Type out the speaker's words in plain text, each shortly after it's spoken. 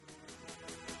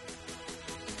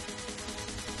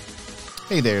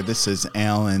Hey there, this is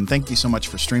Al, and thank you so much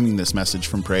for streaming this message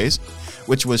from Praise,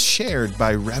 which was shared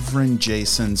by Reverend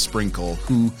Jason Sprinkel,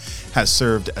 who has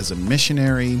served as a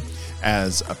missionary,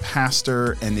 as a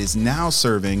pastor, and is now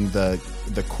serving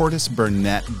the Cordis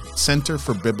Burnett Center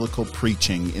for Biblical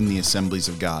Preaching in the Assemblies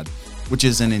of God, which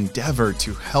is an endeavor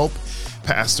to help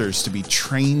pastors to be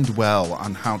trained well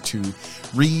on how to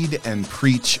read and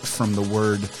preach from the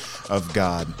Word of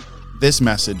God. This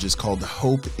message is called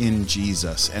Hope in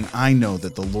Jesus, and I know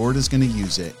that the Lord is going to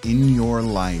use it in your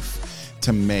life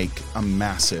to make a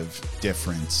massive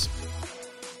difference.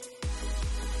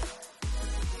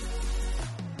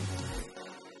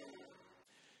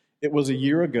 It was a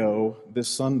year ago this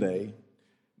Sunday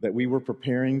that we were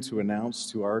preparing to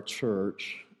announce to our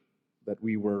church that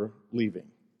we were leaving.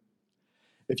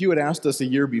 If you had asked us a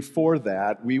year before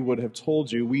that, we would have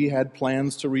told you we had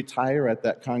plans to retire at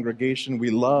that congregation. We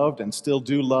loved and still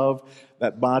do love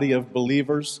that body of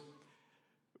believers.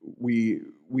 We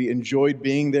enjoyed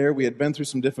being there. We had been through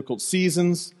some difficult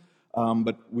seasons,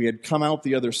 but we had come out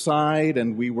the other side,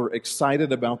 and we were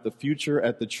excited about the future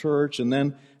at the church. And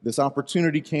then this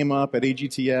opportunity came up at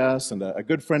AGTS, and a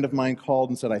good friend of mine called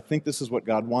and said, "I think this is what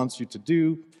God wants you to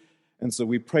do." And so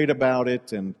we prayed about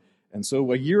it, and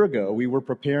so a year ago, we were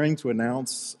preparing to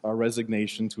announce our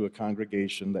resignation to a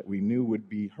congregation that we knew would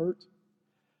be hurt.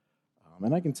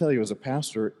 And I can tell you as a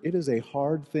pastor, it is a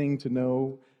hard thing to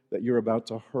know that you're about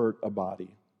to hurt a body.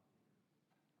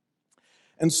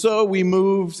 And so we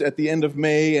moved at the end of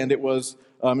May, and it was,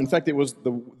 in fact, it was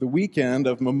the weekend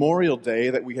of Memorial Day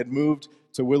that we had moved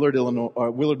to Willard,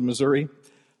 Missouri.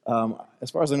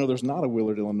 As far as I know, there's not a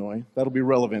Willard, Illinois. That'll be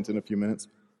relevant in a few minutes.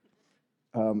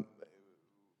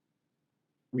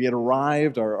 We had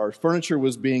arrived, our furniture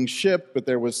was being shipped, but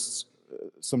there was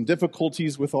some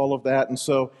difficulties with all of that. And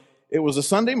so it was a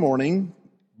Sunday morning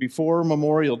before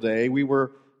Memorial Day. We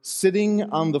were sitting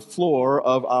on the floor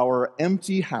of our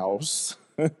empty house,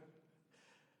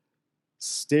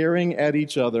 staring at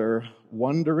each other,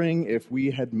 wondering if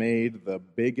we had made the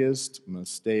biggest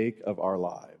mistake of our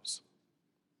lives.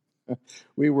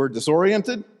 We were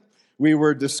disoriented, we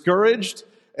were discouraged,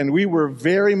 and we were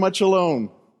very much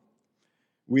alone.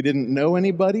 We didn't know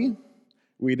anybody.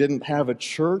 We didn't have a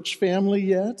church family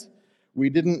yet. We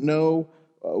didn't know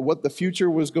what the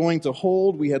future was going to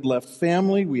hold. We had left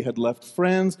family. We had left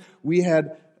friends. We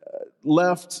had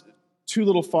left 2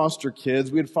 little foster kids.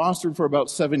 We had fostered for about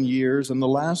 7 years, and the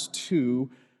last 2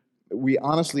 we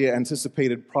honestly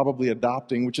anticipated probably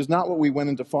adopting, which is not what we went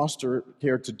into foster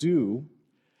care to do.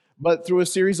 But through a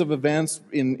series of events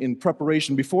in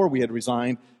preparation before we had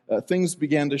resigned, things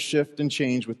began to shift and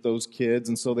change with those kids,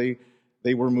 and so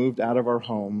they were moved out of our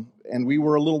home. And we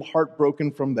were a little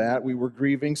heartbroken from that. We were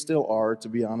grieving, still are, to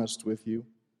be honest with you.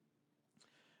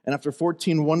 And after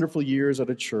 14 wonderful years at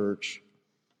a church,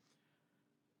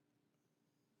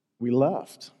 we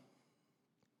left.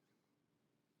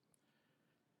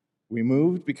 We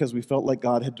moved because we felt like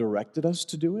God had directed us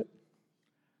to do it.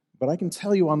 But I can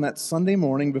tell you, on that Sunday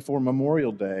morning before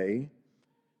Memorial Day,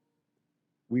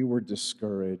 we were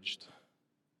discouraged.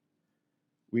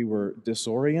 We were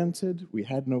disoriented. We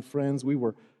had no friends. We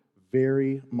were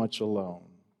very much alone.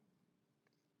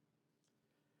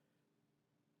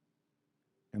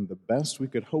 And the best we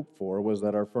could hope for was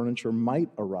that our furniture might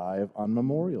arrive on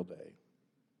Memorial Day.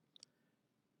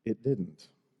 It didn't.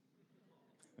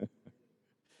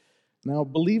 Now,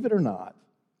 believe it or not,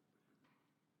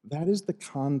 that is the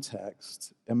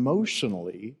context,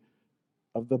 emotionally,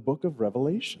 of the book of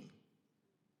Revelation.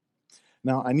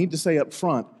 Now, I need to say up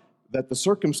front that the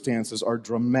circumstances are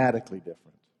dramatically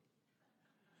different.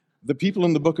 The people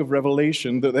in the book of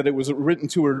Revelation that it was written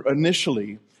to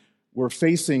initially were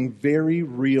facing very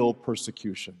real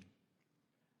persecution.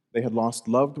 They had lost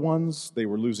loved ones, they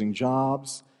were losing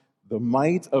jobs, the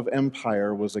might of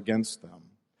empire was against them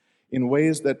in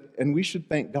ways that, and we should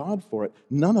thank God for it,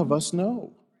 none of us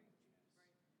know.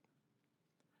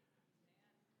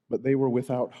 But they were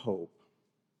without hope.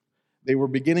 They were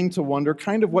beginning to wonder,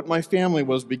 kind of what my family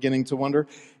was beginning to wonder,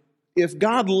 if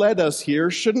God led us here,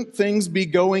 shouldn't things be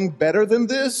going better than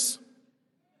this?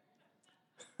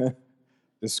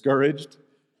 Discouraged,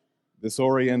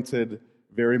 disoriented,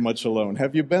 very much alone.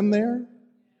 Have you been there?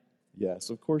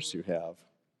 Yes, of course you have.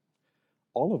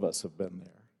 All of us have been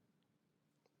there.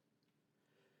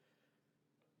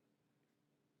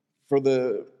 For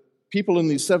the people in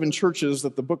these 7 churches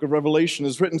that the book of Revelation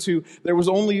is written to, there was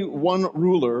only one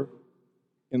ruler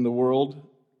in the world,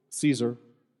 Caesar.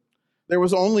 There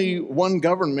was only one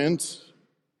government,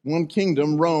 one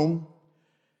kingdom, Rome.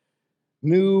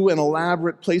 New and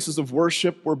elaborate places of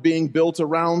worship were being built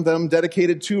around them,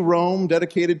 dedicated to Rome,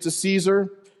 dedicated to Caesar.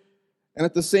 And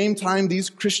at the same time,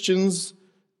 these Christians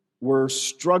were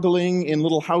struggling in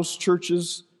little house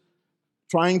churches,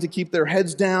 trying to keep their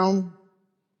heads down.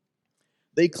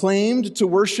 They claimed to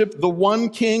worship the one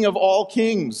King of all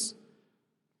kings.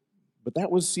 But that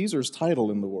was Caesar's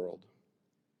title in the world.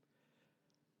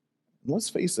 And let's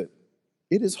face it,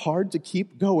 it is hard to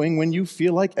keep going when you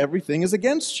feel like everything is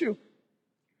against you.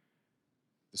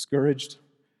 Discouraged,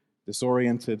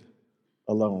 disoriented,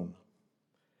 alone.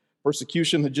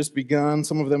 Persecution had just begun.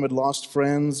 Some of them had lost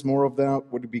friends. More of that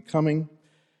would be coming.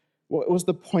 What was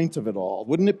the point of it all?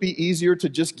 Wouldn't it be easier to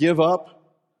just give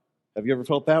up? Have you ever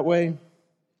felt that way?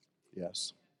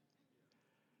 Yes.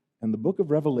 And the book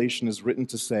of Revelation is written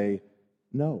to say,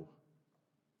 no,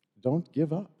 don't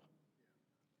give up.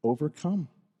 Overcome.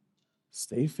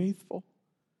 Stay faithful.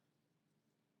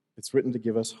 It's written to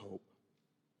give us hope.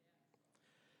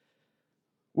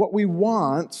 What we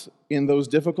want in those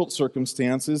difficult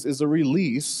circumstances is a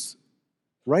release,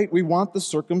 right? We want the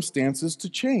circumstances to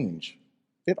change.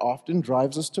 It often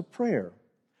drives us to prayer.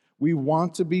 We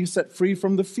want to be set free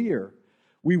from the fear.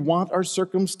 We want our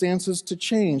circumstances to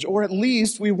change, or at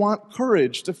least we want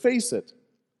courage to face it.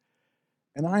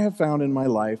 And I have found in my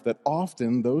life that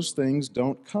often those things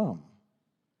don't come.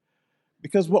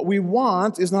 Because what we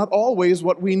want is not always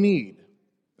what we need.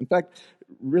 In fact,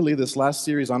 really, this last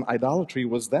series on idolatry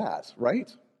was that,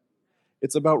 right?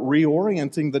 It's about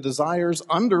reorienting the desires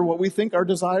under what we think our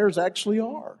desires actually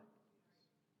are.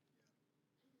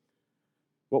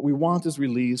 What we want is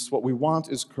release. What we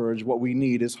want is courage. What we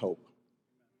need is hope.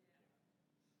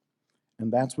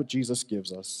 And that's what Jesus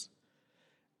gives us.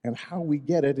 And how we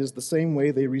get it is the same way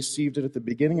they received it at the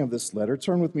beginning of this letter.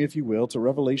 Turn with me, if you will, to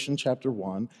Revelation chapter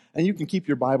 1. And you can keep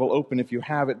your Bible open if you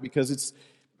have it, because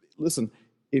listen,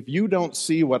 if you don't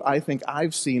see what I think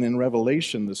I've seen in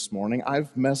Revelation this morning,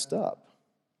 I've messed up.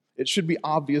 It should be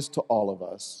obvious to all of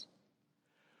us.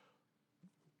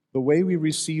 The way we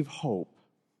receive hope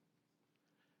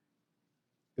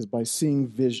is by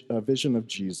seeing a vision of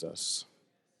Jesus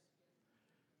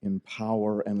in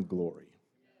power and glory.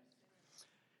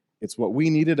 It's what we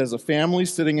needed as a family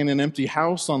sitting in an empty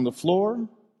house on the floor.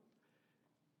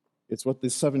 It's what the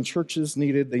 7 churches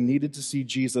needed. They needed to see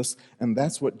Jesus, and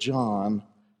that's what John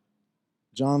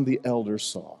the elder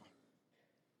saw.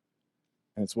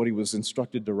 And it's what he was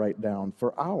instructed to write down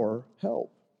for our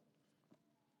help.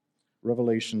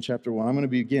 Revelation chapter 1. I'm going to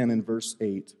begin in verse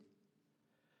 8.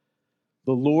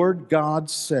 The Lord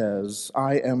God says,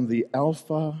 I am the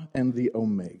Alpha and the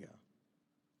Omega,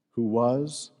 who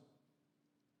was,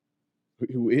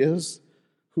 who is,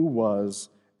 who was,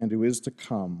 and who is to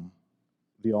come,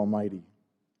 the Almighty.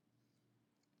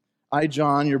 I,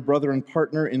 John, your brother and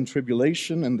partner in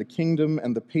tribulation and the kingdom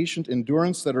and the patient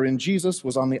endurance that are in Jesus,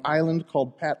 was on the island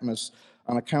called Patmos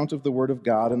on account of the word of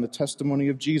God and the testimony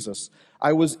of Jesus.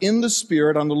 I was in the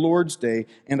Spirit on the Lord's day,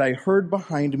 and I heard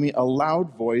behind me a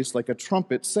loud voice like a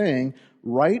trumpet saying,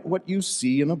 write what you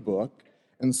see in a book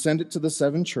and send it to the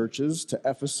 7 churches, to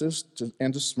Ephesus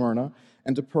and to Smyrna,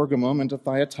 and to Pergamum, and to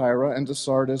Thyatira, and to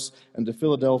Sardis, and to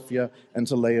Philadelphia, and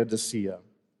to Laodicea.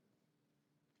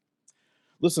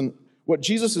 Listen, what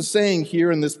Jesus is saying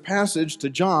here in this passage to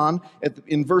John,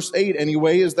 in verse 8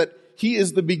 anyway, is that he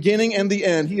is the beginning and the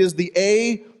end. He is the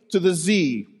A to the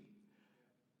Z.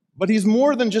 But he's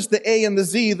more than just the A and the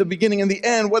Z, the beginning and the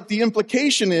end. What the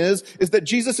implication is that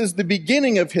Jesus is the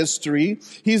beginning of history,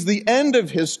 he's the end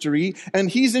of history, and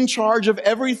he's in charge of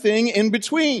everything in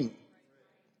between.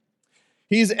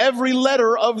 He's every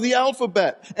letter of the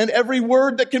alphabet and every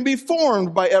word that can be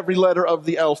formed by every letter of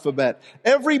the alphabet.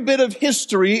 Every bit of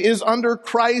history is under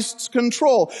Christ's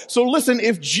control. So listen,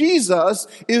 if Jesus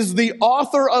is the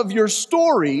author of your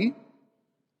story,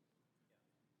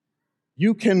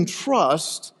 you can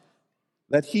trust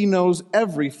that he knows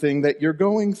everything that you're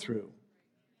going through.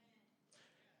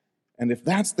 And if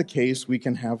that's the case, we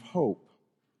can have hope.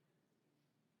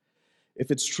 If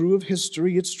it's true of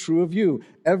history, it's true of you.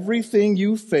 Everything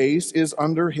you face is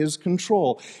under his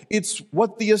control. It's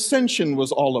what the ascension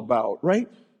was all about, right?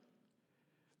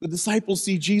 The disciples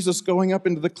see Jesus going up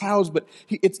into the clouds, but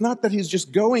it's not that he's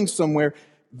just going somewhere.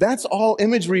 That's all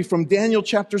imagery from Daniel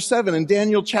chapter 7 and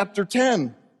Daniel chapter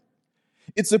 10.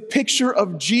 It's a picture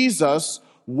of Jesus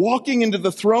walking into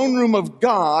the throne room of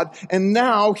God, and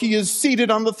now he is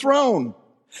seated on the throne.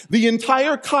 The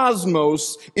entire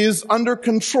cosmos is under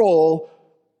control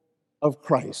of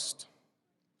Christ.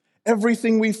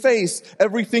 Everything we face,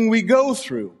 everything we go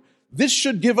through, this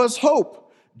should give us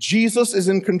hope. Jesus is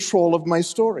in control of my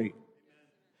story.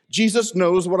 Jesus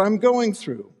knows what I'm going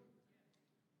through.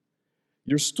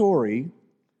 Your story,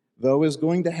 though, is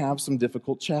going to have some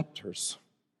difficult chapters.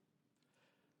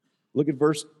 Look at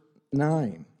verse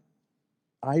 9,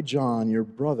 I, John, your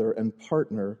brother and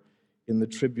partner in the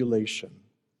tribulation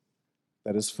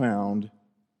that is found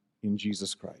in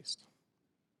Jesus Christ.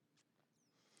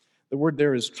 The word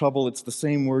there is trouble. It's the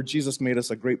same word. Jesus made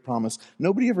us a great promise.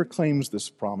 Nobody ever claims this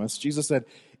promise. Jesus said,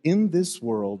 in this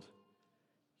world,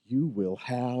 you will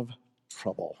have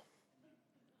trouble.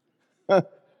 Tell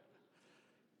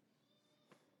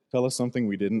us something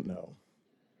we didn't know.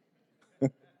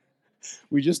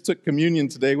 We just took communion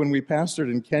today. When we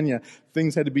pastored in Kenya,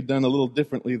 things had to be done a little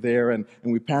differently there, and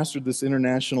we pastored this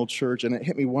international church, and it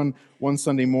hit me one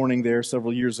Sunday morning there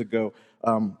several years ago.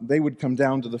 They would come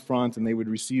down to the front, and they would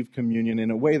receive communion in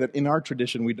a way that in our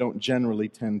tradition we don't generally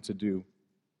tend to do.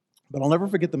 But I'll never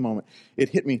forget the moment. It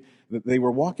hit me that they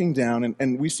were walking down,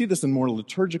 and we see this in more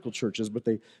liturgical churches, but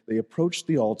they approached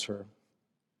the altar,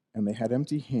 and they had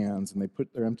empty hands, and they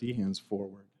put their empty hands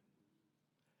forward.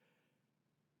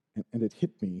 And it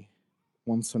hit me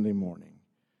one Sunday morning.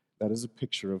 That is a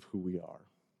picture of who we are.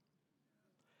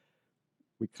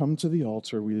 We come to the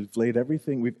altar, we've laid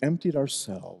everything, we've emptied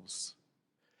ourselves.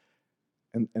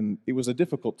 And it was a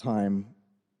difficult time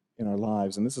in our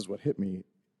lives, and this is what hit me.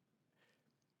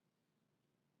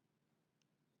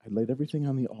 I laid everything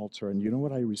on the altar, and you know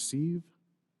what I receive?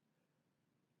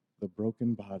 The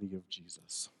broken body of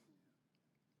Jesus.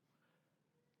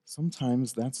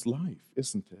 Sometimes that's life,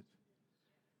 isn't it?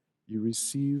 You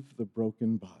receive the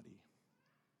broken body.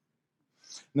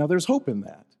 Now, there's hope in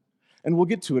that, and we'll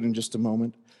get to it in just a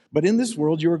moment. But in this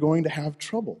world, you are going to have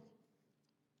trouble.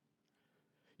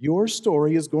 Your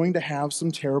story is going to have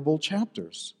some terrible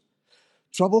chapters.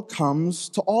 Trouble comes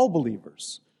to all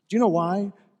believers. Do you know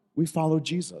why? We follow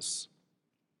Jesus.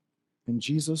 And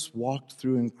Jesus walked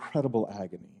through incredible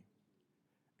agony.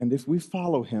 And if we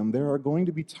follow him, there are going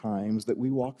to be times that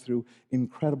we walk through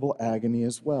incredible agony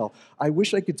as well. I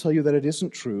wish I could tell you that it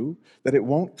isn't true, that it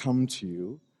won't come to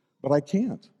you, but I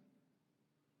can't.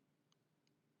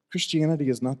 Christianity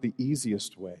is not the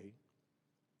easiest way.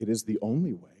 It is the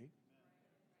only way.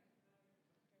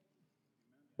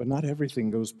 But not everything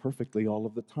goes perfectly all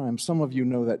of the time. Some of you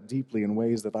know that deeply in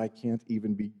ways that I can't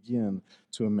even begin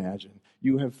to imagine.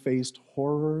 You have faced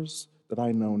horrors that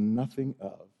I know nothing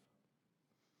of.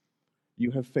 You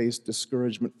have faced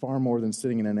discouragement far more than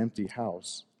sitting in an empty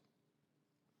house.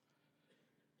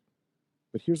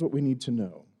 But here's what we need to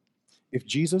know. If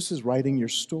Jesus is writing your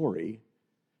story,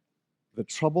 the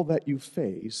trouble that you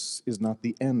face is not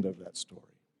the end of that story.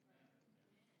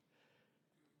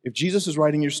 If Jesus is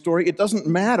writing your story, it doesn't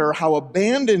matter how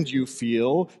abandoned you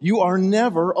feel, you are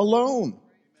never alone.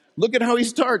 Look at how he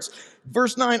starts.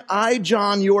 Verse 9, I,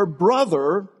 John, your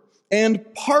brother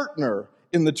and partner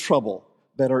in the trouble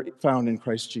that are found in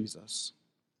Christ Jesus.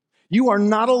 You are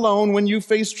not alone when you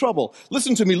face trouble.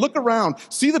 Listen to me. Look around.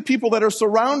 See the people that are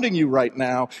surrounding you right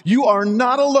now. You are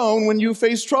not alone when you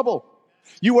face trouble.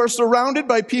 You are surrounded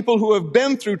by people who have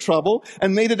been through trouble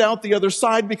and made it out the other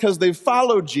side because they've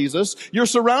followed Jesus. You're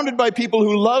surrounded by people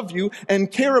who love you and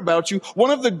care about you.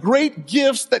 One of the great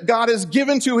gifts that God has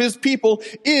given to his people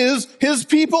is his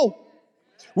people.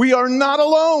 We are not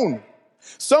alone.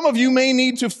 Some of you may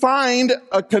need to find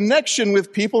a connection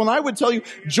with people, and I would tell you,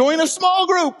 join a small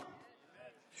group.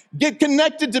 Get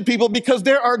connected to people because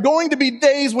there are going to be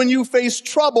days when you face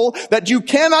trouble that you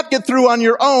cannot get through on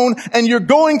your own, and you're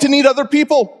going to need other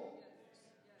people.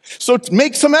 So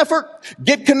make some effort,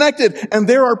 get connected, and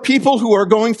there are people who are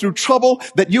going through trouble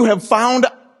that you have found,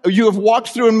 you have walked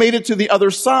through and made it to the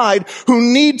other side,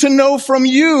 who need to know from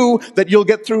you that you'll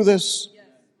get through this.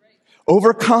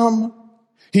 Overcome.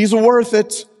 He's worth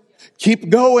it. Keep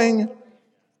going.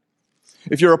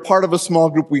 If you're a part of a small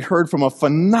group, we heard from a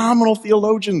phenomenal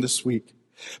theologian this week,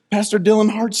 Pastor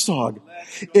Dylan Hartzog.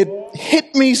 It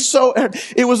hit me so,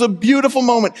 it was a beautiful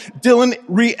moment. Dylan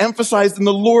re-emphasized in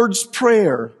the Lord's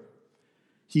Prayer,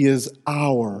 he is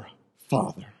our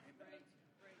Father.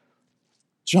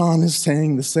 John is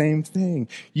saying the same thing.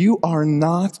 You are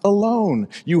not alone.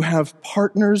 You have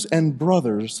partners and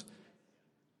brothers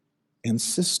and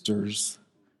sisters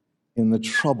in the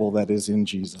trouble that is in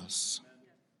Jesus.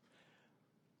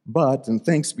 But, and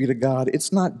thanks be to God,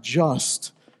 it's not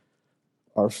just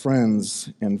our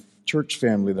friends and church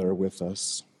family that are with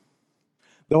us.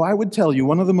 Though I would tell you,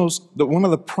 one of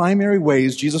the primary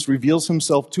ways Jesus reveals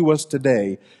himself to us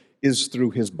today is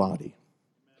through his body.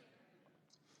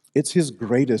 It's his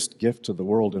greatest gift to the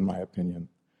world, in my opinion,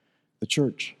 the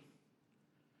church.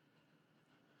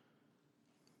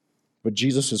 But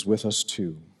Jesus is with us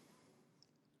too.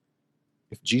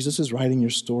 If Jesus is writing your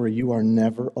story, you are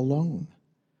never alone.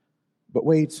 But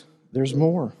wait, there's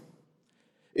more.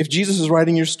 If Jesus is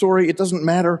writing your story, it doesn't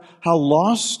matter how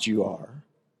lost you are.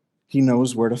 He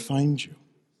knows where to find you.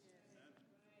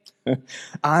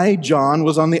 I, John,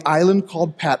 was on the island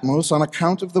called Patmos on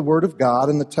account of the word of God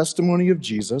and the testimony of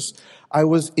Jesus. I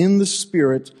was in the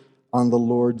Spirit on the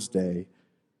Lord's day.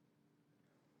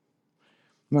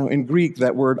 Now, in Greek,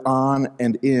 that word on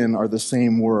and in are the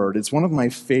same word. It's one of my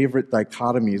favorite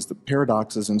dichotomies, the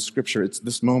paradoxes in Scripture. It's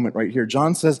this moment right here.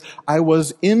 John says, I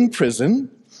was in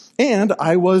prison and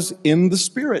I was in the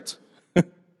Spirit.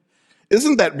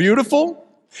 Isn't that beautiful?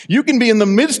 You can be in the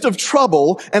midst of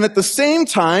trouble, and at the same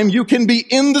time, you can be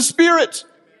in the Spirit.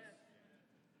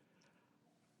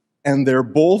 And they're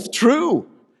both true.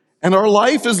 And our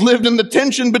life is lived in the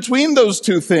tension between those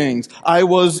two things. I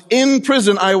was in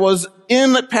prison, I was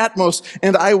in Patmos,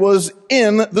 and I was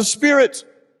in the Spirit.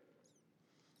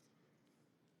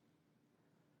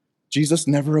 Jesus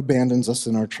never abandons us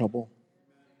in our trouble.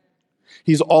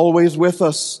 He's always with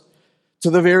us. To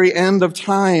the very end of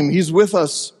time, He's with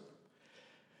us.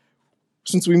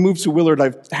 Since we moved to Willard,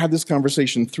 I've had this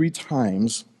conversation 3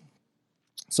 times.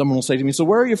 Someone will say to me, so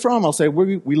where are you from? I'll say,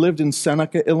 we lived in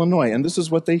Seneca, Illinois. And this is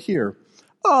what they hear.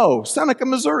 Oh, Seneca,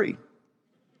 Missouri.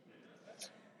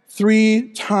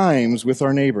 3 times with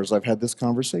our neighbors, I've had this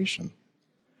conversation.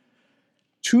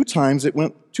 2 times it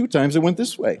went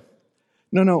this way.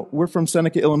 No, we're from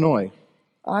Seneca, Illinois.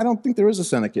 I don't think there is a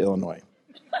Seneca, Illinois.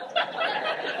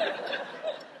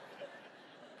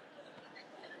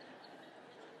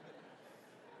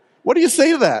 What do you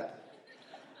say to that?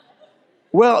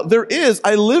 Well, there is.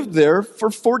 I lived there for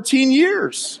 14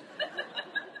 years.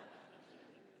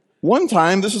 One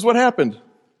time, this is what happened.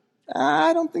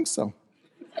 I don't think so.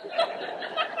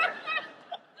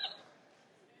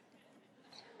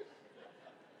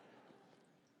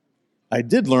 I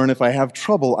did learn if I have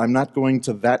trouble, I'm not going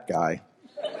to that guy.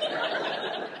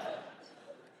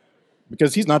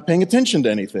 Because he's not paying attention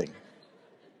to anything.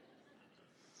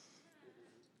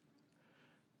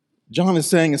 John is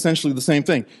saying essentially the same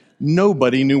thing.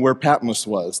 Nobody knew where Patmos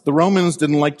was. The Romans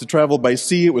didn't like to travel by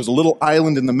sea. It was a little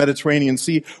island in the Mediterranean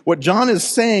Sea. What John is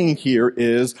saying here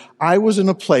is, I was in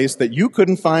a place that you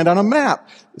couldn't find on a map.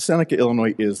 Seneca,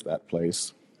 Illinois is that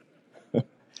place.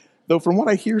 Though from what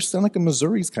I hear, Seneca,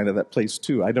 Missouri is kind of that place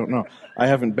too. I don't know. I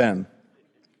haven't been.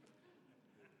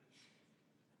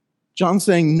 John's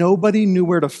saying, nobody knew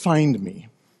where to find me.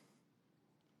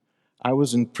 I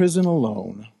was in prison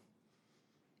alone.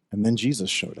 And then Jesus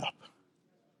showed up.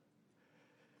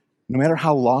 No matter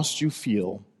how lost you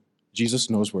feel, Jesus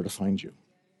knows where to find you.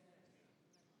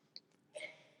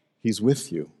 He's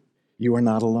with you. You are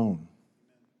not alone.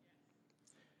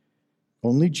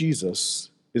 Only Jesus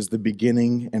is the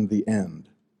beginning and the end.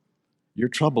 Your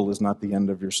trouble is not the end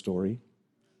of your story.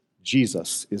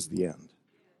 Jesus is the end.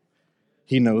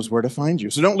 He knows where to find you.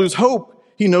 So don't lose hope.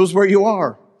 He knows where you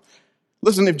are.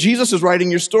 Listen, if Jesus is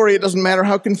writing your story, it doesn't matter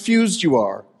how confused you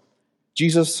are.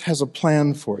 Jesus has a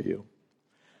plan for you.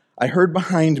 I heard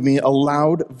behind me a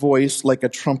loud voice like a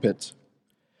trumpet.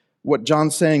 What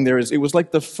John's saying there is, it was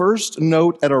like the first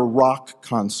note at a rock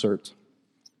concert.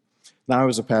 Now, I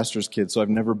was a pastor's kid, so I've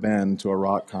never been to a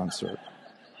rock concert.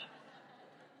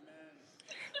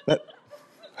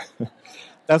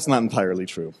 That's not entirely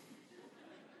true.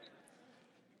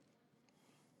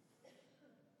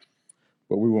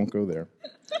 But we won't go there.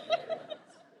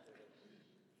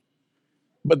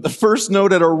 But the first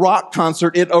note at a rock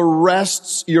concert, it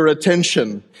arrests your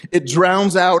attention. It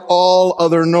drowns out all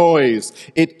other noise.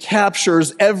 It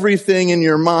captures everything in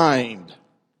your mind.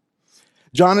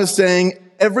 John is saying,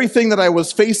 everything that I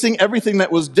was facing, everything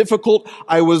that was difficult,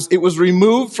 it was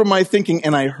removed from my thinking,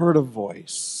 and I heard a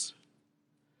voice.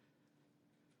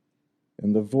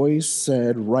 And the voice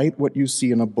said, write what you see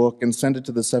in a book and send it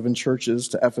to the 7 churches,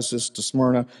 to Ephesus, to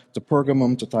Smyrna, to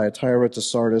Pergamum, to Thyatira, to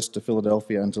Sardis, to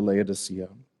Philadelphia, and to Laodicea.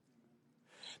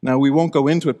 Now, we won't go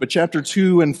into it, but chapter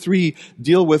 2 and 3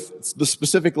 deal with the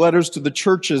specific letters to the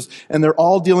churches, and they're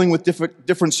all dealing with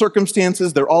different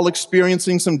circumstances. They're all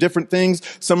experiencing some different things.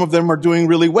 Some of them are doing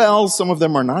really well. Some of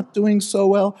them are not doing so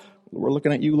well. We're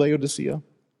looking at you, Laodicea.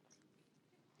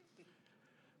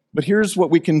 But here's what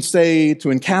we can say to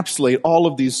encapsulate all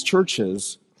of these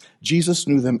churches. Jesus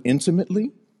knew them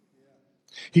intimately.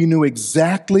 He knew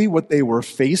exactly what they were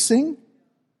facing.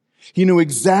 He knew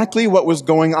exactly what was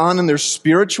going on in their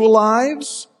spiritual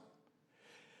lives.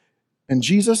 And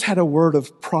Jesus had a word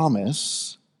of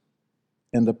promise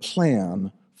and a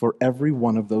plan for every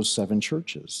one of those 7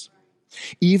 churches.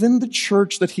 Even the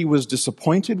church that he was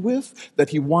disappointed with, that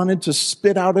he wanted to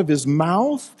spit out of his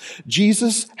mouth,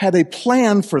 Jesus had a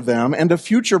plan for them and a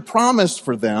future promise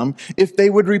for them if they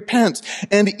would repent.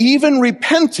 And even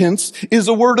repentance is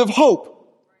a word of hope.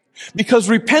 Because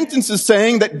repentance is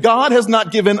saying that God has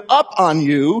not given up on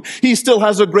you. He still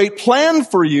has a great plan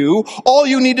for you. All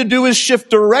you need to do is shift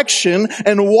direction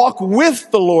and walk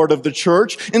with the Lord of the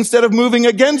church instead of moving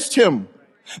against him.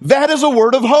 That is a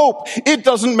word of hope. It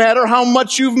doesn't matter how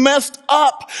much you've messed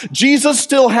up. Jesus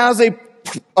still has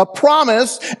a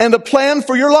promise and a plan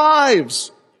for your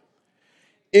lives.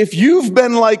 If you've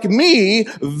been like me,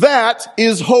 that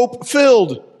is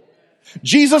hope-filled.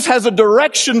 Jesus has a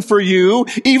direction for you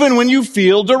even when you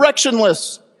feel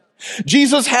directionless.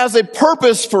 Jesus has a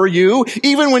purpose for you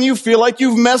even when you feel like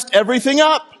you've messed everything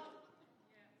up.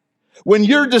 When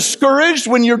you're discouraged,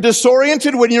 when you're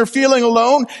disoriented, when you're feeling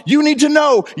alone, you need to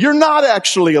know you're not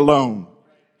actually alone.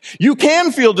 You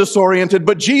can feel disoriented,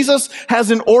 but Jesus has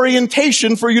an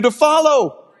orientation for you to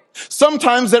follow.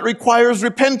 Sometimes that requires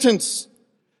repentance.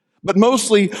 But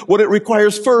mostly what it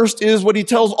requires first is what he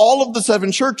tells all of the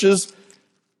 7 churches: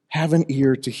 have an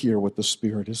ear to hear what the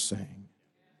Spirit is saying.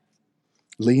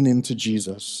 Lean into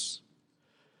Jesus.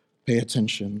 Pay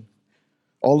attention.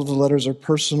 All of the letters are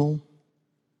personal.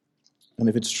 And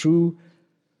if it's true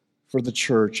for the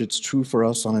church, it's true for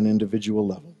us on an individual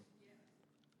level.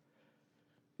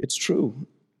 It's true.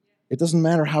 It doesn't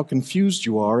matter how confused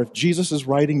you are. If Jesus is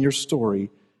writing your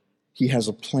story, he has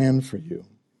a plan for you.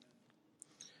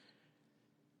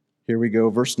 Here we go,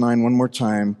 verse 9, one more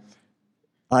time.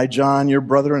 I, John, your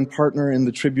brother and partner in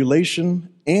the tribulation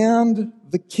and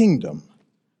the kingdom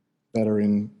that are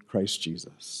in Christ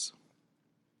Jesus.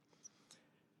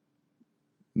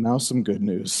 Now some good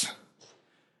news.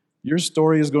 Your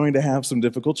story is going to have some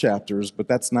difficult chapters, but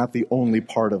that's not the only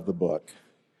part of the book.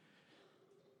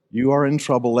 You are in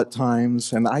trouble at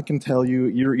times, and I can tell you,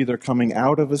 you're either coming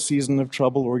out of a season of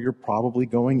trouble or you're probably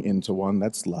going into one.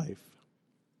 That's life.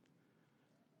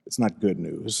 It's not good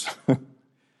news.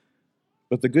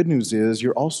 But the good news is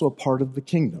you're also a part of the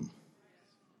kingdom.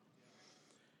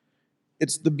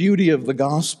 It's the beauty of the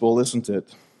gospel, isn't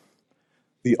it?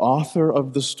 The author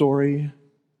of the story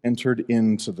entered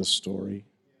into the story.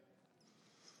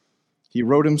 He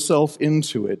wrote himself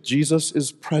into it. Jesus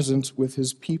is present with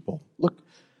his people.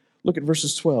 Look at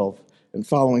verses 12 and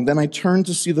following. Then I turned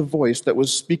to see the voice that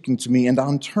was speaking to me, and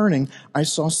on turning, I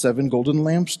saw 7 golden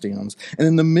lampstands. And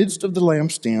in the midst of the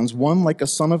lampstands, one like a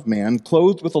son of man,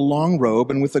 clothed with a long robe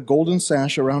and with a golden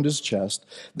sash around his chest.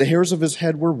 The hairs of his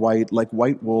head were white, like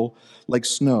white wool, like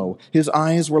snow. His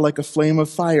eyes were like a flame of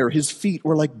fire. His feet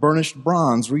were like burnished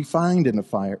bronze, refined in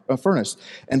a furnace.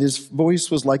 And his voice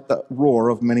was like the roar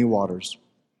of many waters.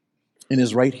 In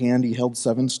his right hand he held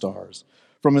 7 stars.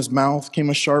 From his mouth came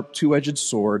a sharp 2-edged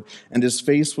sword, and his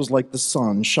face was like the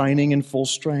sun, shining in full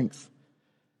strength.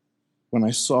 When I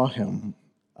saw him,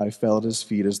 I fell at his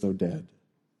feet as though dead.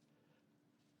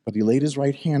 But he laid his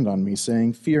right hand on me,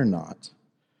 saying, Fear not,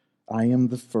 I am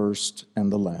the first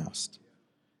and the last,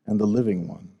 and the living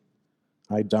one.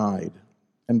 I died,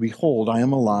 and behold, I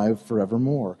am alive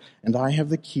forevermore, and I have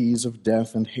the keys of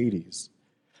death and Hades.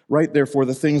 Write therefore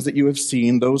the things that you have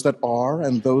seen, those that are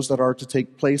and those that are to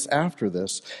take place after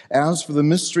this. As for the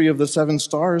mystery of the 7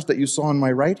 stars that you saw in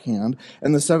my right hand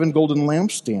and the 7 golden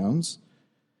lampstands,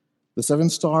 the 7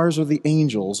 stars are the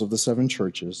angels of the 7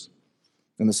 churches,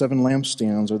 and the 7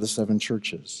 lampstands are the 7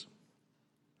 churches.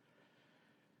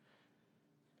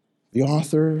 The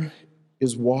author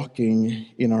is walking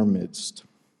in our midst.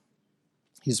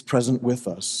 He's present with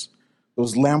us.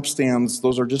 Those lampstands,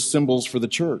 those are just symbols for the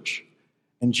church.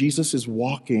 And Jesus is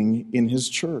walking in his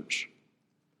church.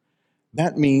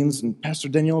 That means, and Pastor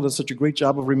Danielle does such a great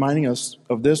job of reminding us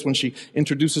of this when she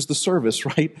introduces the service,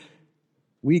 right?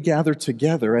 We gather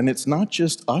together, and it's not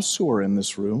just us who are in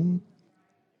this room.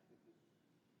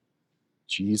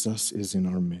 Jesus is in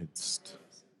our midst.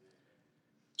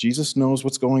 Jesus knows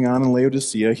what's going on in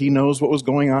Laodicea. He knows what was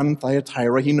going on in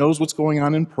Thyatira. He knows what's going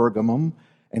on in Pergamum,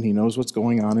 and he knows what's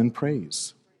going on in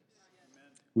Praise.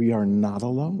 We are not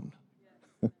alone.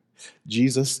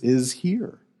 Jesus is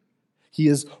here. He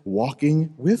is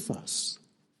walking with us.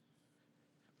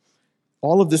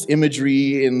 All of this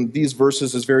imagery in these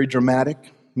verses is very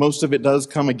dramatic. Most of it does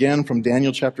come again from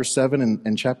Daniel chapter 7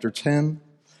 and chapter 10.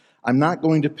 I'm not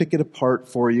going to pick it apart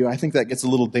for you. I think that gets a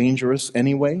little dangerous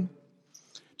anyway.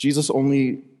 Jesus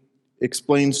only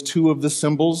explains 2 of the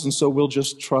symbols, and so we'll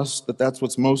just trust that that's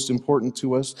what's most important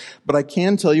to us. But I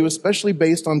can tell you, especially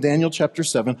based on Daniel chapter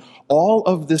 7, all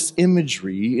of this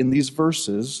imagery in these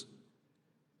verses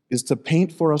is to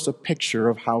paint for us a picture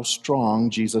of how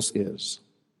strong Jesus is.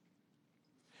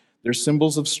 They're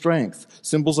symbols of strength,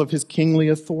 symbols of his kingly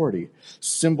authority,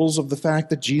 symbols of the fact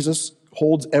that Jesus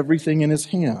holds everything in his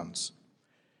hands.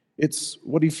 It's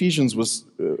what Ephesians was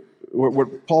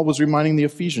what Paul was reminding the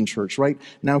Ephesian church, right?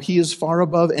 Now he is far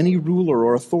above any ruler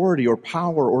or authority or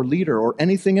power or leader or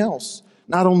anything else,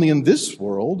 not only in this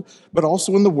world, but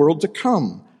also in the world to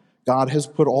come. God has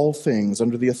put all things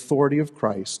under the authority of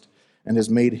Christ and has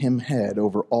made him head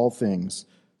over all things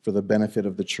for the benefit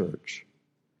of the church.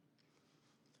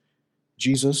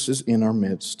 Jesus is in our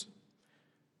midst.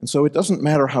 And so it doesn't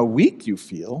matter how weak you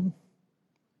feel,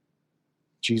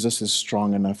 Jesus is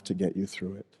strong enough to get you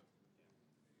through it.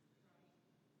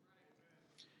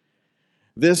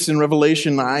 This, in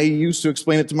Revelation, I used to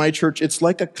explain it to my church, it's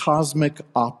like a cosmic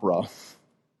opera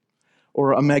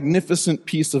or a magnificent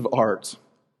piece of art.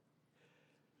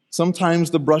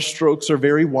 Sometimes the brushstrokes are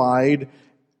very wide,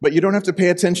 but you don't have to pay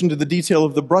attention to the detail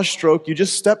of the brushstroke. You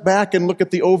just step back and look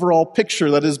at the overall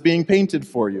picture that is being painted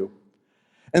for you.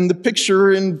 And the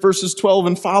picture in verses 12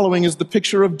 and following is the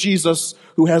picture of Jesus,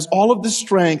 who has all of the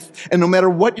strength, and no matter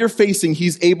what you're facing,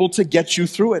 he's able to get you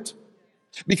through it.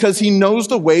 Because he knows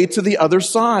the way to the other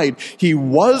side. He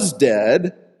was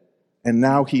dead, and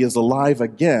now he is alive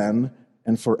again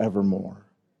and forevermore.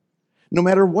 No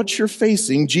matter what you're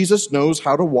facing, Jesus knows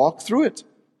how to walk through it.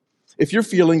 If you're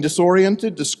feeling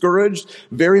disoriented, discouraged,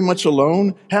 very much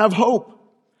alone, have hope.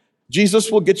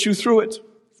 Jesus will get you through it.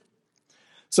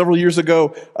 Several years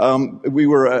ago, we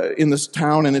were in this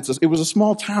town, and it was a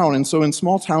small town, and so in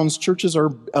small towns, churches are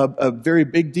a very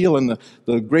big deal, and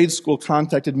the grade school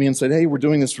contacted me and said, hey, we're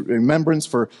doing this remembrance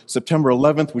for September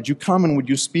 11th. Would you come and would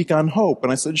you speak on hope?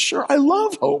 And I said, sure, I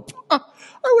love hope. I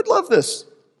would love this.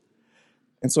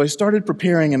 And so I started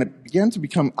preparing, and it began to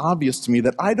become obvious to me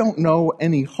that I don't know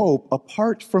any hope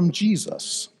apart from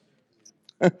Jesus.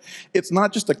 It's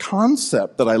not just a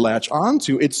concept that I latch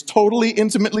onto. It's totally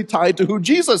intimately tied to who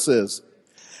Jesus is.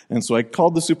 And so I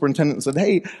called the superintendent and said,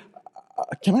 hey,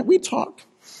 we talk?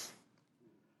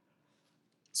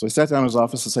 So I sat down in his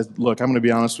office and said, look, I'm going to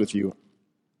be honest with you.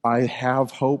 I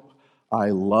have hope. I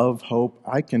love hope.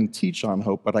 I can teach on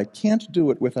hope, but I can't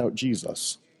do it without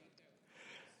Jesus.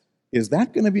 Is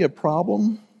that going to be a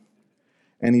problem?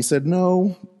 And he said,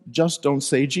 no, just don't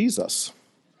say Jesus.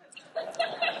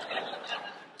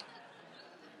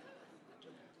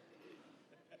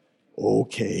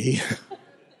 Okay.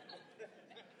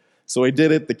 So I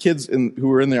did it. The kids who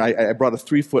were in there, I brought a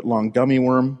 3-foot-long gummy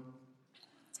worm.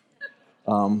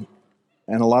 And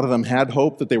a lot of them had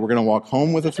hope that they were going to walk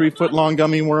home with a 3-foot-long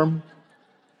gummy worm.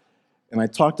 And I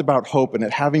talked about hope and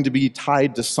it having to be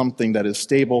tied to something that is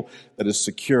stable, that is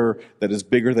secure, that is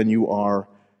bigger than you are.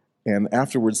 And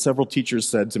afterwards, several teachers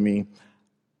said to me,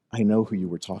 I know who you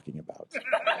were talking about.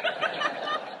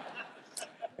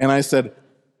 And I said,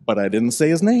 but I didn't say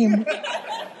his name.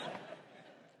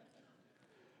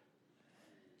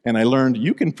 And I learned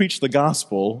you can preach the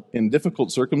gospel in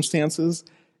difficult circumstances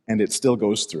and it still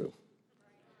goes through.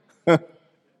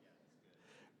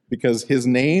 Because his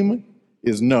name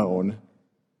is known.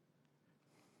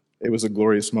 It was a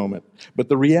glorious moment. But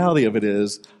the reality of it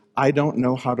is, I don't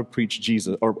know how to preach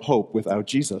Jesus or hope without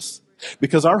Jesus.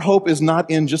 Because our hope is not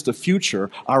in just a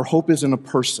future, our hope is in a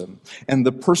person. And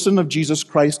the person of Jesus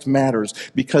Christ matters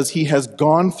because he has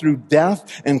gone through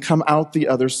death and come out the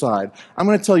other side. I'm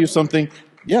going to tell you something.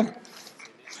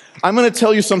 I'm going to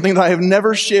tell you something that I have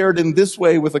never shared in this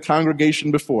way with a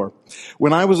congregation before.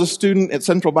 When I was a student at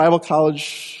Central Bible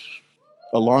College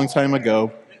a long time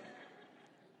ago,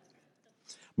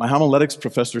 my homiletics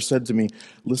professor said to me,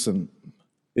 listen,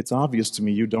 it's obvious to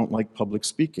me you don't like public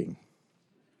speaking.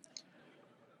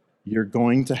 You're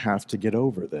going to have to get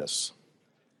over this.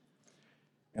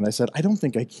 And I said, I don't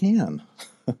think I can.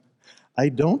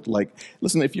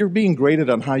 Listen, if you're being graded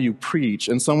on how you preach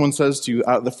and someone says to you,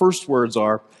 the first words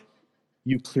are,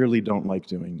 you clearly don't like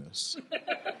doing this.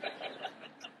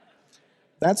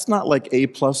 That's not like A+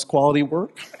 quality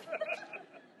work.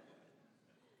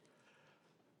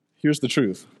 Here's the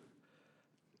truth.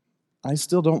 I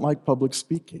still don't like public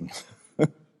speaking.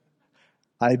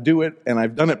 I do it, and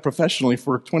I've done it professionally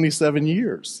for 27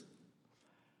 years.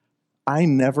 I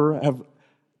never have.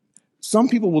 Some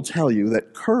people will tell you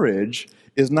that courage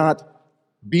is not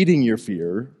beating your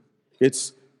fear,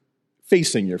 it's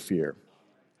facing your fear.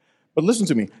 But listen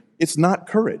to me, it's not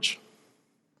courage.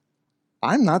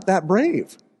 I'm not that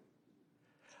brave.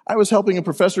 I was helping a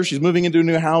professor. She's moving into a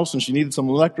new house, and she needed some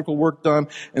electrical work done.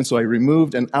 And so I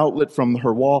removed an outlet from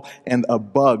her wall, and a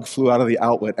bug flew out of the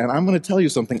outlet. And I'm going to tell you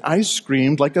something. I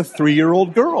screamed like a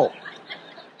 3-year-old girl.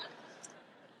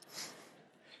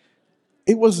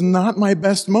 It was not my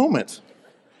best moment.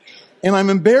 And I'm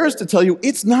embarrassed to tell you,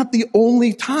 it's not the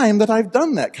only time that I've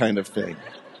done that kind of thing.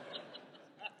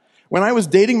 When I was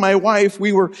dating my wife,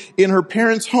 we were in her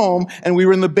parents' home, and we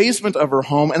were in the basement of her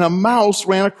home, and a mouse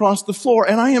ran across the floor,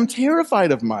 and I am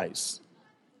terrified of mice.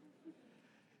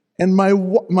 And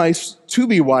my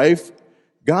to-be wife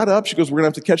got up. She goes, "We're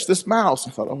going to have to catch this mouse."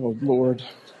 I thought, "Oh, Lord.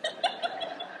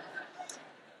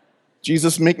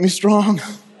 Jesus, make me strong.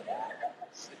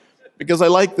 Because I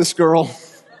like this girl.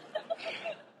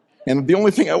 And the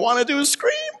only thing I want to do is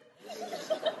scream."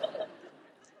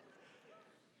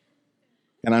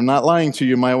 And I'm not lying to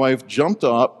you. My wife jumped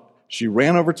up. She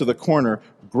ran over to the corner,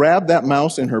 grabbed that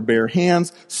mouse in her bare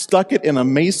hands, stuck it in a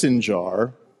mason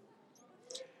jar.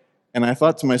 And I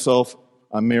thought to myself,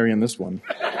 I'm marrying this one.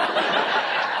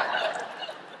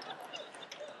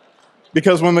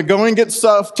 Because when the going gets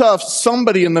tough,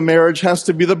 somebody in the marriage has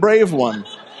to be the brave one.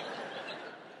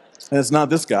 And it's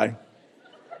not this guy.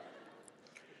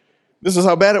 This is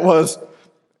how bad it was.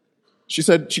 She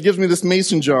said, she gives me this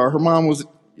mason jar. Her mom was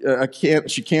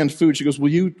she canned food. She goes, will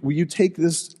you take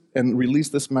this and release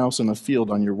this mouse in a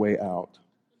field on your way out?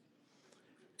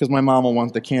 Because my mom will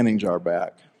want the canning jar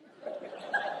back.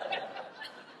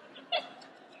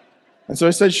 And so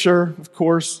I said, sure, of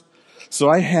course. So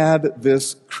I had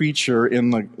this creature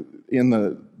in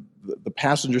the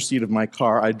passenger seat of my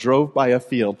car. I drove by a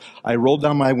field. I rolled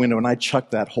down my window and I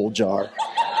chucked that whole jar.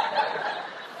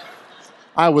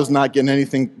 I was not getting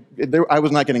anything. I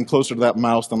was not getting closer to that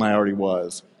mouse than I already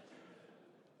was.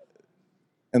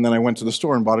 And then I went to the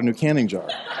store and bought a new canning jar.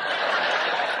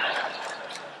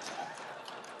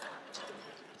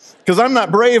 Because I'm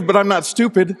not brave, but I'm not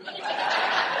stupid.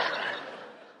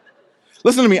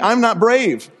 Listen to me, I'm not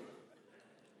brave.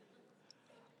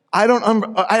 I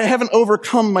haven't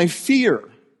overcome my fear.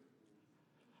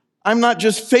 I'm not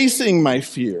just facing my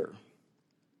fear.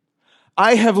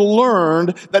 I have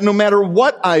learned that no matter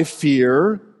what I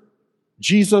fear,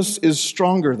 Jesus is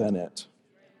stronger than it.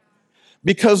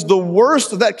 Because the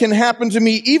worst that can happen to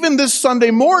me, even this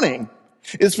Sunday morning,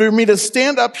 is for me to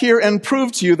stand up here and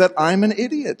prove to you that I'm an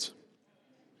idiot.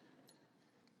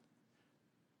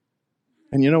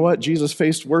 And you know what? Jesus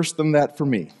faced worse than that for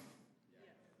me.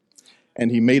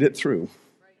 And he made it through.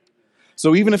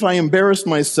 So even if I embarrassed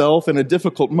myself in a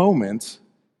difficult moment,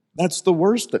 that's the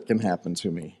worst that can happen to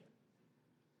me.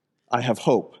 I have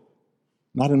hope,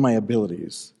 not in my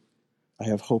abilities. I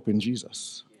have hope in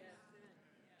Jesus.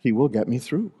 He will get me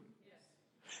through.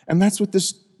 And that's what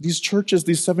these churches,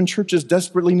 these 7 churches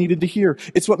desperately needed to hear.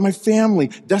 It's what my family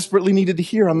desperately needed to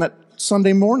hear on that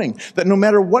Sunday morning. That no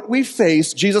matter what we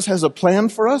face, Jesus has a plan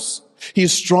for us.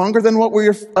 He's stronger than what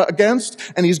we're against,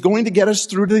 and he's going to get us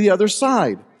through to the other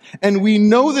side. And we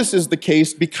know this is the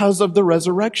case because of the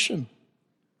resurrection.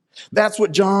 That's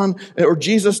what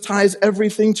Jesus ties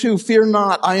everything to. Fear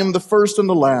not, I am the first and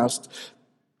the last,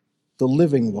 the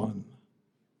living one.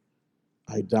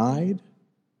 I died,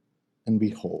 and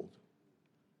behold,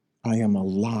 I am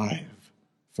alive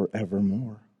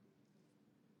forevermore.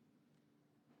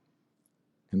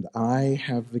 And I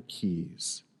have the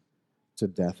keys to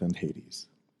death and Hades.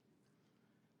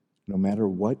 No matter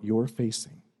what you're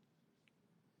facing,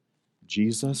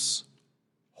 Jesus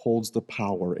holds the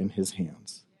power in his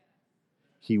hands.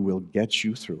 He will get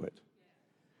you through it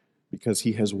because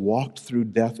he has walked through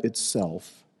death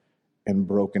itself and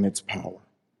broken its power.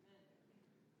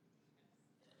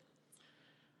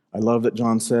 I love that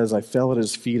John says, I fell at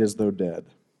his feet as though dead.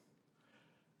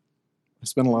 I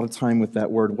spent a lot of time with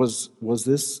that word. Was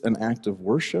this an act of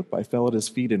worship? I fell at his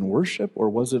feet in worship, or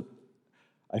was it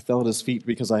I fell at his feet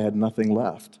because I had nothing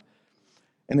left?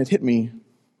 And it hit me,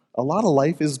 a lot of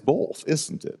life is both,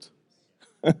 isn't it?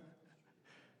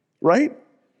 Right?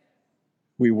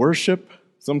 We worship.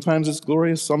 Sometimes it's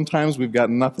glorious. Sometimes we've got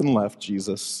nothing left,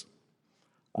 Jesus.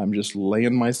 I'm just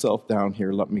laying myself down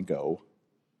here. Let me go.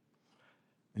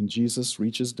 And Jesus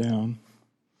reaches down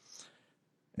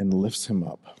and lifts him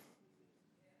up.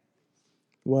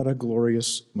 What a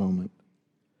glorious moment.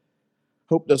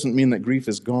 Hope doesn't mean that grief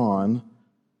is gone.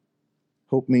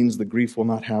 Hope means the grief will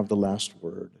not have the last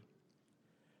word.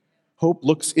 Hope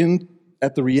looks in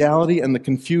at the reality and the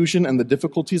confusion and the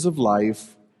difficulties of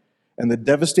life and the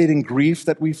devastating grief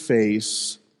that we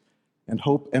face, and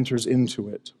hope enters into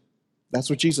it. That's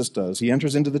what Jesus does. He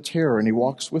enters into the terror and he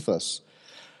walks with us.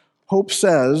 Hope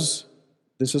says,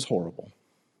 this is horrible.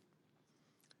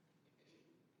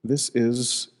 This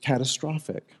is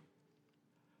catastrophic.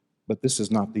 But this is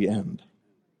not the end.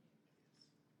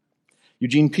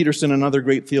 Eugene Peterson, another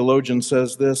great theologian,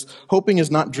 says this: hoping is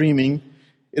not dreaming.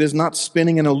 It is not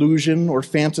spinning an illusion or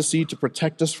fantasy to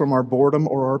protect us from our boredom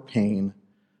or our pain.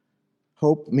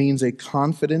 Hope means a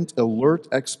confident, alert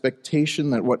expectation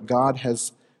that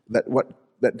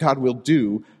God will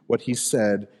do what he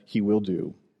said he will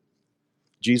do.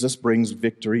 Jesus brings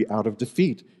victory out of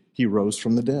defeat. He rose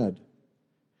from the dead.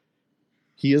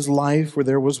 He is life where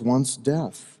there was once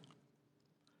death.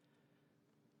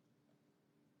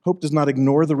 Hope does not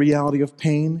ignore the reality of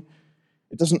pain.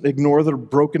 It doesn't ignore the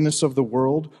brokenness of the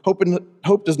world.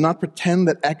 Hope does not pretend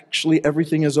that actually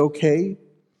everything is okay.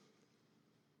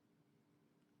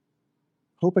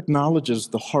 Hope acknowledges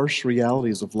the harsh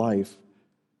realities of life.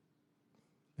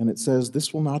 And it says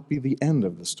this will not be the end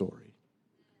of the story.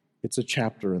 It's a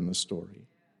chapter in the story.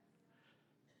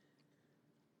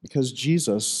 Because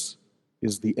Jesus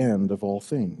is the end of all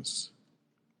things.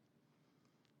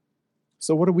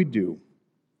 So what do we do?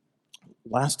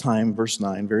 Last time, verse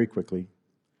 9, very quickly.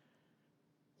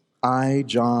 I,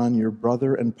 John, your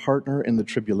brother and partner in the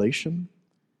tribulation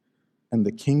and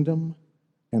the kingdom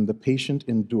and the patient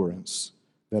endurance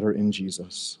that are in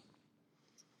Jesus.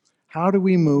 How do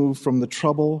we move from the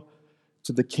trouble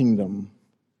to the kingdom?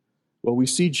 Well, we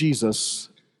see Jesus,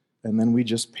 and then we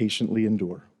just patiently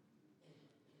endure.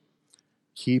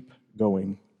 Keep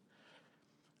going.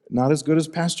 Not as good as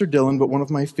Pastor Dylan, but one of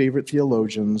my favorite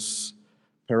theologians,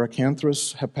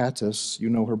 Paracanthus hepatis, you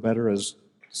know her better as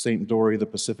St. Dory, the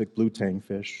Pacific blue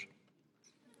tangfish.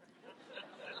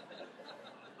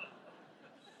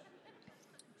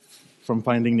 From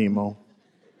Finding Nemo.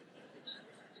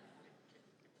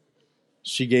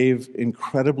 She gave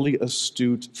incredibly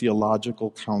astute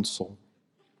theological counsel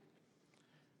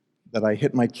that I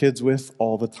hit my kids with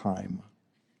all the time.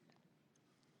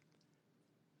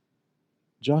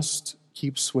 Just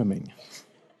keep swimming.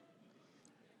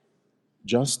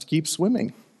 Just keep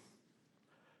swimming.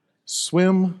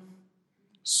 Swim,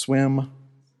 swim,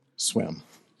 swim.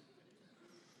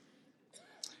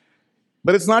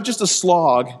 But it's not just a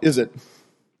slog, is it?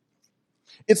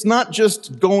 It's not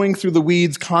just going through the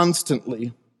weeds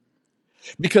constantly.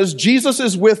 Because Jesus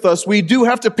is with us, we do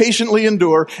have to patiently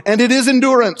endure, and it is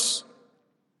endurance.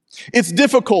 It's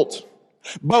difficult,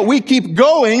 but we keep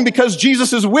going because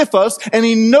Jesus is with us, and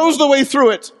He knows the way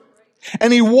through it.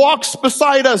 And He walks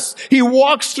beside us. He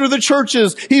walks through the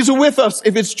churches. He's with us.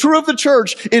 If it's true of the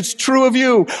church, it's true of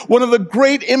you. One of the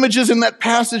great images in that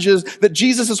passage is that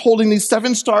Jesus is holding these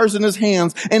 7 stars in His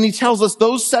hands, and He tells us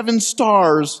those 7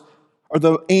 stars are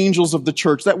the angels of the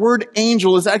church. That word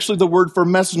angel is actually the word for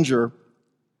messenger.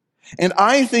 And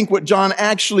I think what John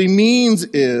actually means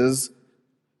is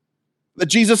that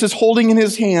Jesus is holding in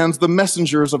His hands the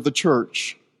messengers of the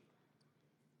church.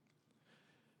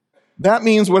 That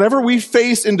means whatever we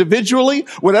face individually,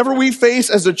 whatever we face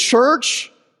as a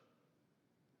church,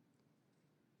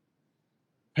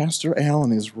 Pastor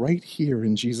Allen is right here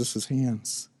in Jesus'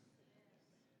 hands.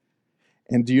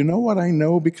 And do you know what I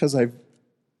know because I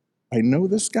know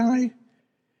this guy?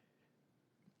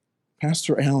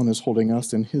 Pastor Allen is holding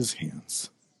us in his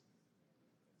hands.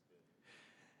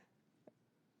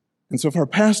 And so if our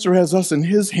pastor has us in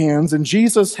his hands and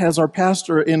Jesus has our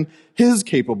pastor in his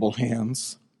capable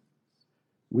hands,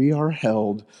 we are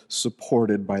held,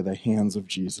 supported by the hands of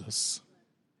Jesus.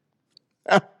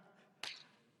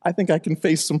 I think I can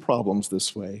face some problems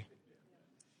this way.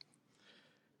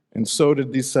 And so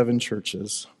did these 7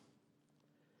 churches.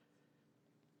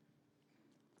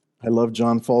 I love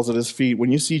John falls at His feet.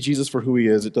 When you see Jesus for who He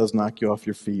is, it does knock you off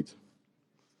your feet.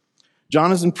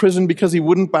 John is in prison because he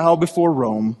wouldn't bow before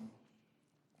Rome.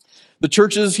 The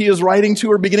churches he is writing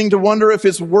to are beginning to wonder if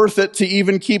it's worth it to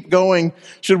even keep going.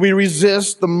 Should we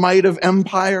resist the might of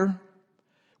empire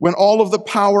when all of the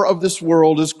power of this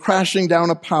world is crashing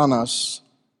down upon us?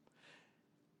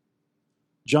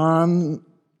 John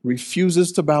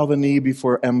refuses to bow the knee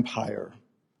before empire,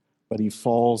 but he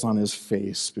falls on his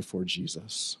face before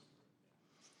Jesus.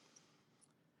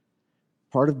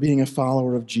 Part of being a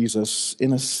follower of Jesus,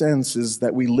 in a sense, is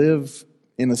that we live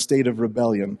in a state of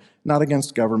rebellion, not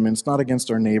against governments, not against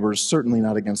our neighbors, certainly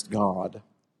not against God.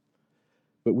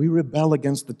 But we rebel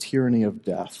against the tyranny of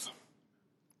death.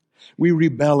 We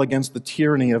rebel against the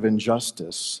tyranny of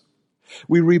injustice.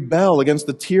 We rebel against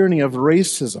the tyranny of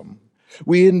racism.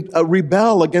 We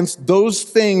rebel against those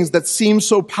things that seem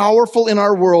so powerful in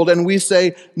our world, and we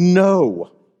say,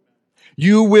 no.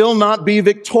 You will not be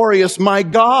victorious. My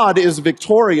God is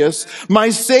victorious. My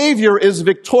Savior is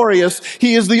victorious.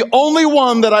 He is the only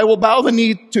one that I will bow the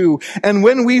knee to. And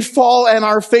when we fall on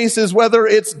our faces, whether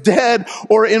it's dead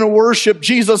or in worship,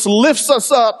 Jesus lifts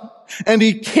us up and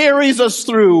He carries us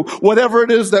through whatever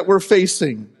it is that we're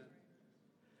facing.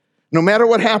 No matter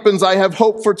what happens, I have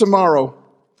hope for tomorrow.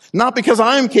 Not because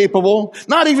I'm capable,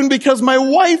 not even because my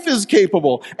wife is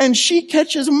capable, and she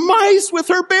catches mice with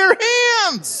her bare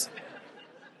hands.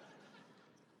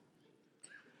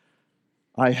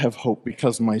 I have hope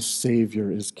because my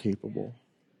Savior is capable.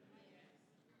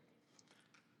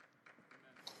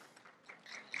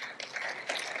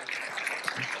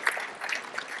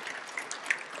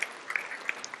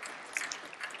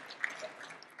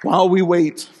 While we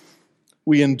wait,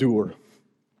 we endure.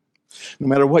 No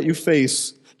matter what you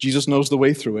face, Jesus knows the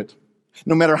way through it.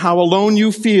 No matter how alone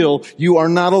you feel, you are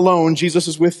not alone. Jesus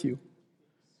is with you.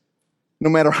 No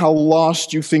matter how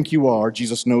lost you think you are,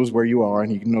 Jesus knows where you are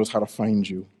and he knows how to find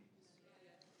you.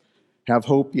 Have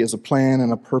hope. He has a plan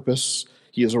and a purpose.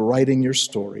 He is writing your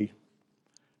story.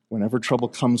 Whenever trouble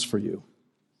comes for you,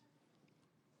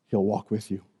 he'll walk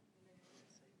with you.